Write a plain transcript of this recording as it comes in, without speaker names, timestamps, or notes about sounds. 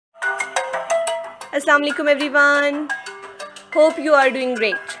Assalamu alaikum everyone. Hope you are doing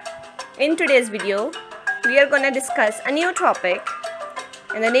great. In today's video, we are going to discuss a new topic,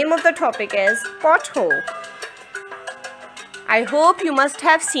 and the name of the topic is pothole. I hope you must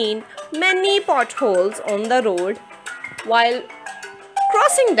have seen many potholes on the road while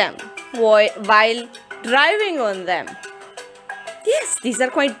crossing them, while driving on them. Yes, these are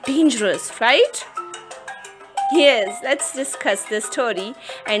quite dangerous, right? Yes, let's discuss this story,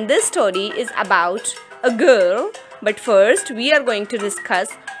 and this story is about a girl. But first, we are going to discuss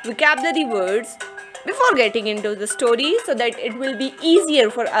vocabulary words before getting into the story so that it will be easier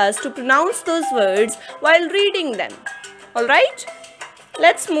for us to pronounce those words while reading them. Alright?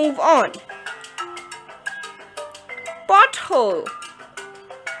 Let's move on. Pothole.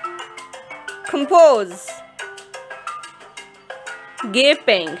 Compose.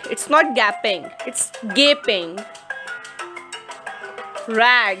 Gaping. It's not gapping, it's gaping.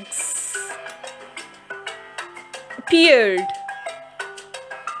 Rags. Appeared.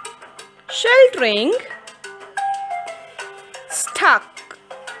 Sheltering. Stuck.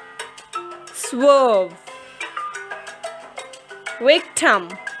 Swerve. Victim.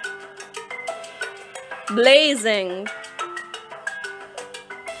 Blazing.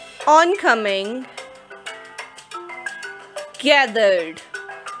 Oncoming. Gathered.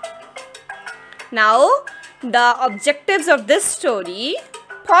 Now, the objectives of this story,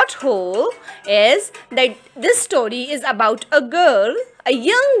 Pothole, is that this story is about a girl, a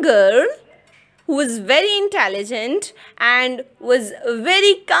young girl, who was very intelligent and was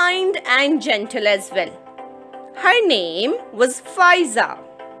very kind and gentle as well. Her name was Faiza.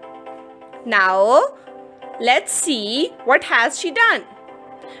 Now, let's see what has she done.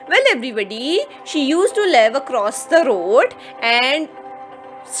 Well, everybody, she used to live across the road, and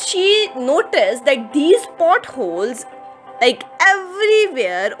she noticed that these potholes, like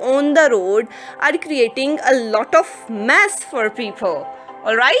everywhere on the road, are creating a lot of mess for people.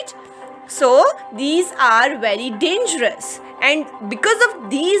 Alright? So, these are very dangerous, and because of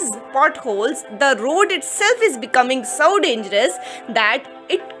these potholes, the road itself is becoming so dangerous that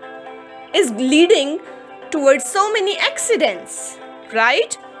it is leading towards so many accidents.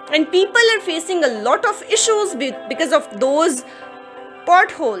 Right? And people are facing a lot of issues because of those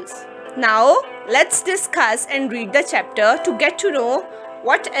potholes. Now, let's discuss and read the chapter to get to know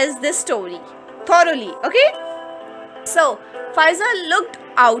what is this story thoroughly, okay? So, Faiza looked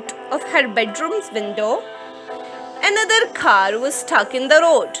out of her bedroom's window. Another car was stuck in the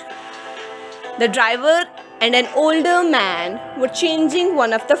road. The driver and an older man were changing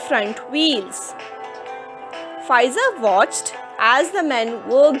one of the front wheels. Faiza watched as the men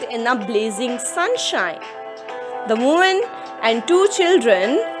worked in a blazing sunshine. The woman and two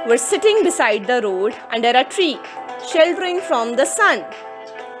children were sitting beside the road under a tree, sheltering from the sun.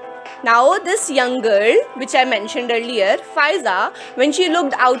 Now, this young girl, which I mentioned earlier, Faiza, when she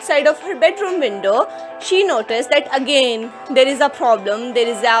looked outside of her bedroom window, she noticed that again there is a problem. There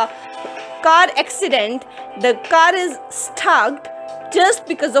is a car accident. The car is stuck just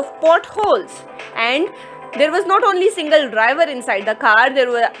because of potholes, and there was not only single driver inside the car, there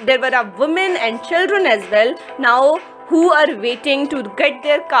were a woman and children as well, now who are waiting to get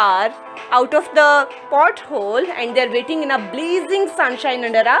their car out of the pothole, and they're waiting in a blazing sunshine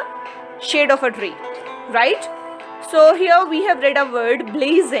under a shade of a tree, right? So here we have read a word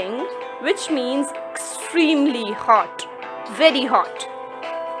blazing, which means extremely hot, very hot.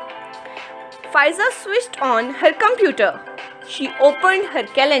 Faiza switched on her computer. She opened her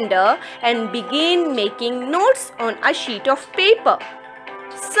calendar and began making notes on a sheet of paper.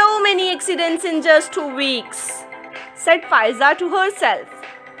 So many accidents in just 2 weeks, said Faiza to herself.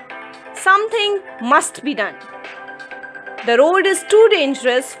 Something must be done. The road is too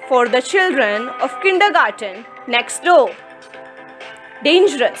dangerous for the children of kindergarten next door.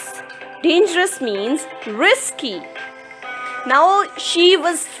 Dangerous. Dangerous means risky. Now she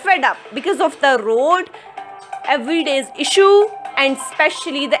was fed up because of the road, everyday's issue, and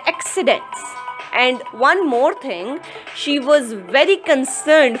especially the accidents. And one more thing she was very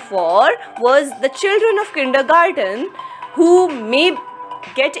concerned for was the children of kindergarten who may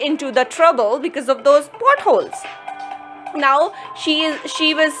get into the trouble because of those potholes. Now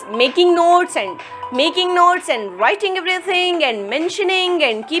she was making notes and writing everything and mentioning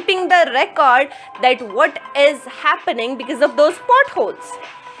and keeping the record that what is happening because of those potholes.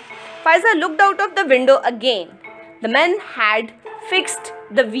 Faiza looked out of the window again. The men had fixed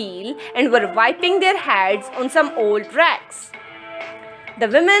the wheel and were wiping their heads on some old rags. The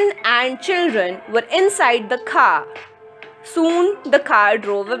women and children were inside the car. Soon the car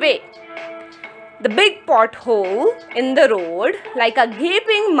drove away. The big pothole in the road, like a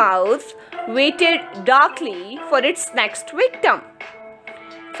gaping mouth, waited darkly for its next victim.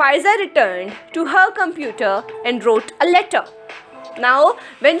 Faiza returned to her computer and wrote a letter. Now,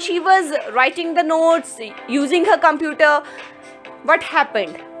 when she was writing the notes using her computer, what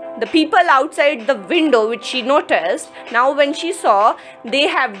happened? The people outside the window, which she noticed, now when she saw, they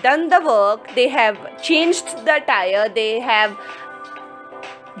have done the work, they have changed the tire, they have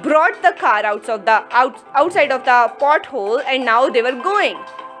brought the car outside of the pothole, and now they were going.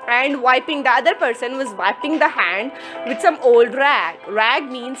 And wiping, the other person was wiping the hand with some old rag. Rag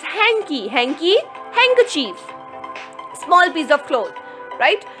means hanky. Hanky, handkerchief. Small piece of cloth,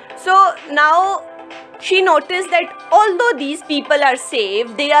 right? So now she noticed that although these people are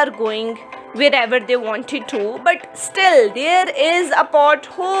safe, they are going wherever they wanted to, but still there is a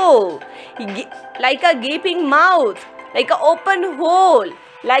pothole, like a gaping mouth, like an open hole,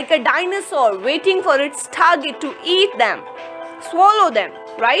 like a dinosaur waiting for its target to eat them, swallow them,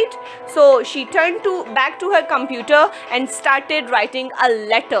 right? So she turned back to her computer and started writing a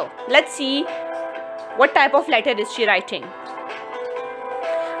letter. Let's see what type of letter is she writing.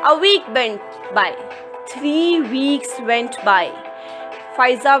 A week went by. 3 weeks went by.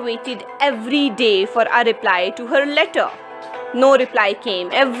 Faiza waited every day for a reply to her letter. No reply came.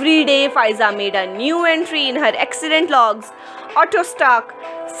 Every day Faiza made a new entry in her accident logs. Auto stuck.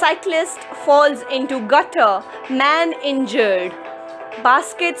 Cyclist falls into gutter. Man injured.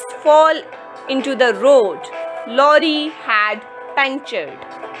 Baskets fall into the road. Lorry had punctured.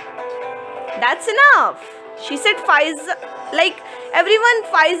 That's enough. She said Faiza,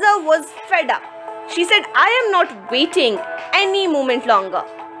 Faiza was fed up. She said, I am not waiting any moment longer.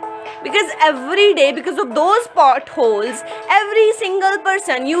 Because every day, because of those potholes, every single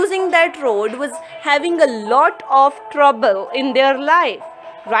person using that road was having a lot of trouble in their life,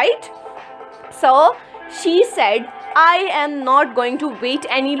 right? So she said, I am not going to wait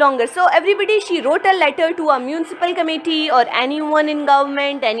any longer. So everybody, she wrote a letter to a municipal committee or anyone in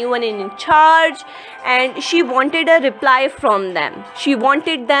government, anyone in charge, and she wanted a reply from them. She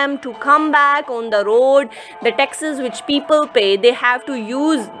wanted them to come back on the road. The taxes which people pay, they have to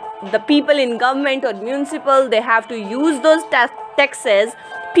use, the people in government or municipal, they have to use those taxes,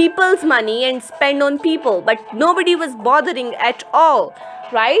 people's money, and spend on people. But nobody was bothering at all,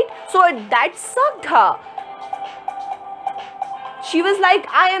 right? So that sucked her. She was like,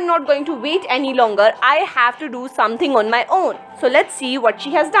 I am not going to wait any longer. I have to do something on my own. So let's see what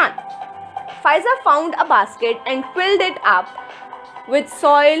she has done. Faiza found a basket and filled it up with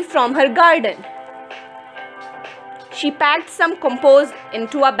soil from her garden. She packed some compost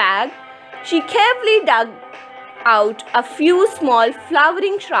into a bag. She carefully dug out a few small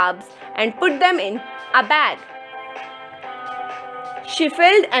flowering shrubs and put them in a bag. She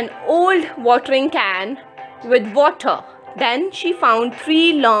filled an old watering can with water. Then she found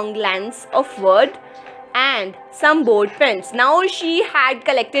 3 long lengths of wood and some board pins. Now she had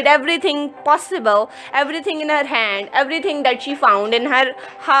collected everything possible, everything in her hand, everything that she found in her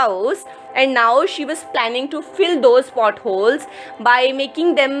house, and now she was planning to fill those potholes by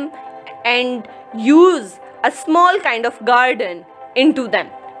making them and use a small kind of garden into them,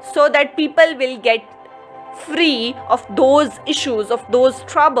 so that people will get free of those issues, of those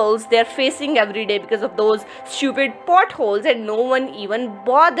troubles they're facing every day because of those stupid potholes and no one even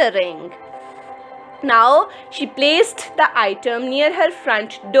bothering. Now she placed the item near her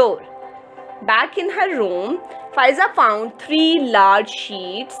front door. Back in her room, Faiza found 3 large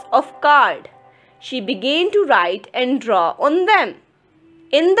sheets of card. She began to write and draw on them.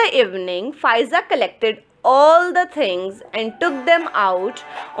 In the evening, Faiza collected all the things and took them out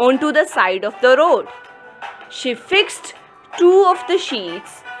onto the side of the road. She fixed 2 of the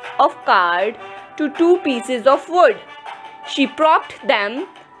sheets of card to 2 pieces of wood. She propped them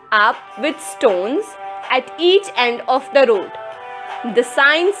up with stones at each end of the road. The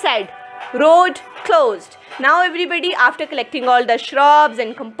sign said, "Road closed." Now everybody, after collecting all the shrubs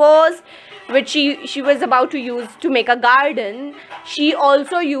and compost which she was about to use to make a garden, she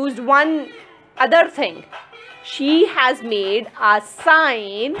also used one other thing. She has made a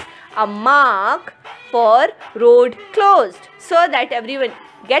sign, a mark for road closed, so that everyone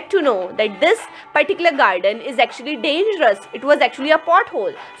get to know that this particular garden is actually dangerous. It was actually a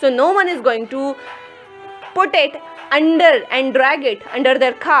pothole, so no one is going to put it under and drag it under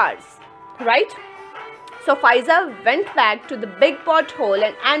their cars, right? So Faiza went back to the big pothole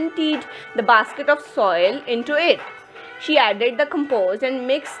and emptied the basket of soil into it. She added the compost and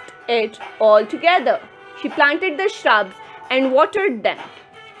mixed it all together. She planted the shrubs and watered them.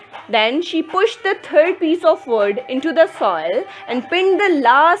 Then she pushed the third piece of wood into the soil and pinned the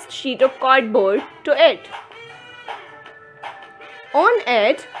last sheet of cardboard to it. On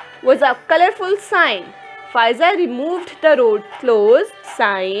it was a colorful sign. Faiza removed the road closed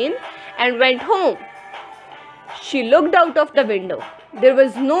sign and went home. She looked out of the window. There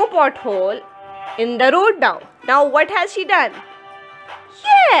was no pothole in the road now. Now what has she done?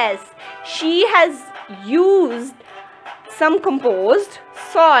 Yes, she has used some compost,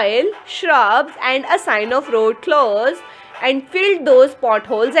 soil, shrubs and a sign of road closed and filled those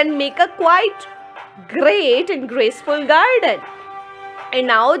potholes and make a quite great and graceful garden. And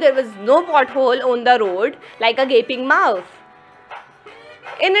now there was no pothole on the road like a gaping mouth.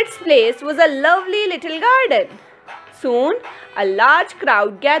 In its place was a lovely little garden. Soon a large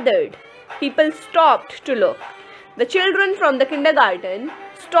crowd gathered. People stopped to look. The children from the kindergarten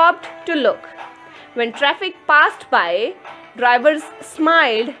stopped to look. When traffic passed by, drivers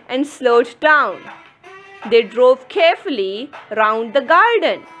smiled and slowed down. They drove carefully round the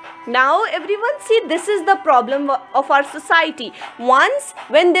garden. Now everyone see, this is the problem of our society. Once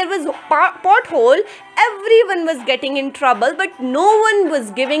when there was a pothole, everyone was getting in trouble, but no one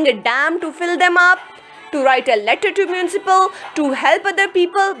was giving a damn to fill them up, to write a letter to municipal, to help other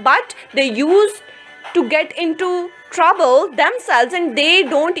people, but they used to get into trouble themselves and they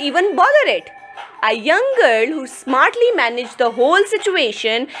don't even bother it. A young girl who smartly managed the whole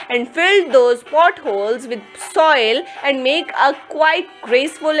situation and filled those potholes with soil and make a quite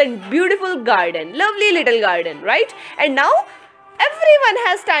graceful and beautiful garden. Lovely little garden, right? And now everyone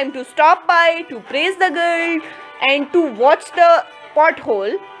has time to stop by, to praise the girl and to watch the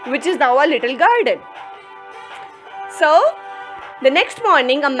pothole, which is now a little garden. So, the next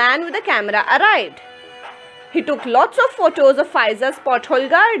morning a man with a camera arrived. He took lots of photos of Faiza's pothole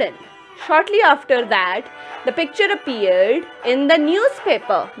garden. Shortly after that, the picture appeared in the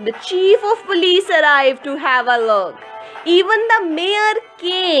newspaper. The chief of police arrived to have a look. Even the mayor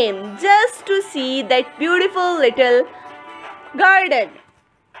came just to see that beautiful little garden.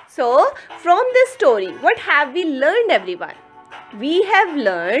 So, from this story, what have we learned, everyone? We have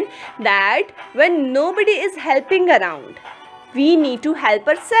learned that when nobody is helping around, we need to help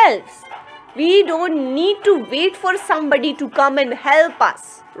ourselves. We don't need to wait for somebody to come and help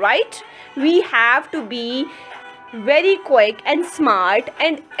us, right? We have to be very quick and smart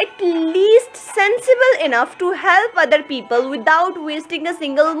and at least sensible enough to help other people without wasting a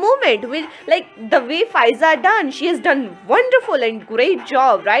single moment. Like the way Faiza done, she has done wonderful and great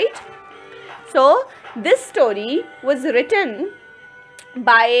job, right? So this story was written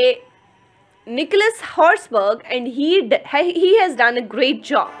by Nicholas Horsburgh and he has done a great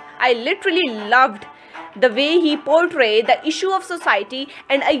job. I literally loved the way he portrayed the issue of society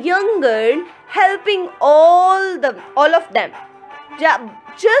and a young girl helping all of them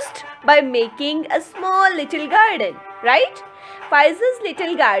just by making a small little garden, right? Faiza's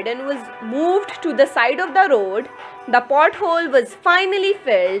little garden was moved to the side of the road. The pothole was finally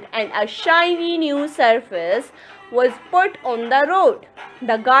filled and a shiny new surface was put on the road.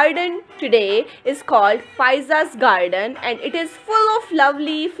 The garden today is called Faiza's garden and it is full of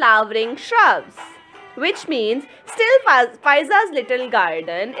lovely flowering shrubs. Which means still Faiza's little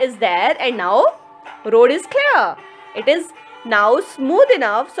garden is there and now road is clear. It is now smooth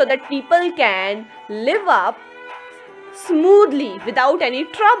enough so that people can live up smoothly without any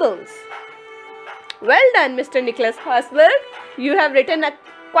troubles. Well done, Mr. Nicholas Horsburgh. You have written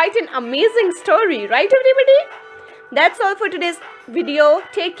quite an amazing story, right everybody? That's all for today's video.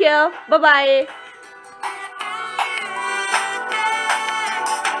 Take care. Bye-bye.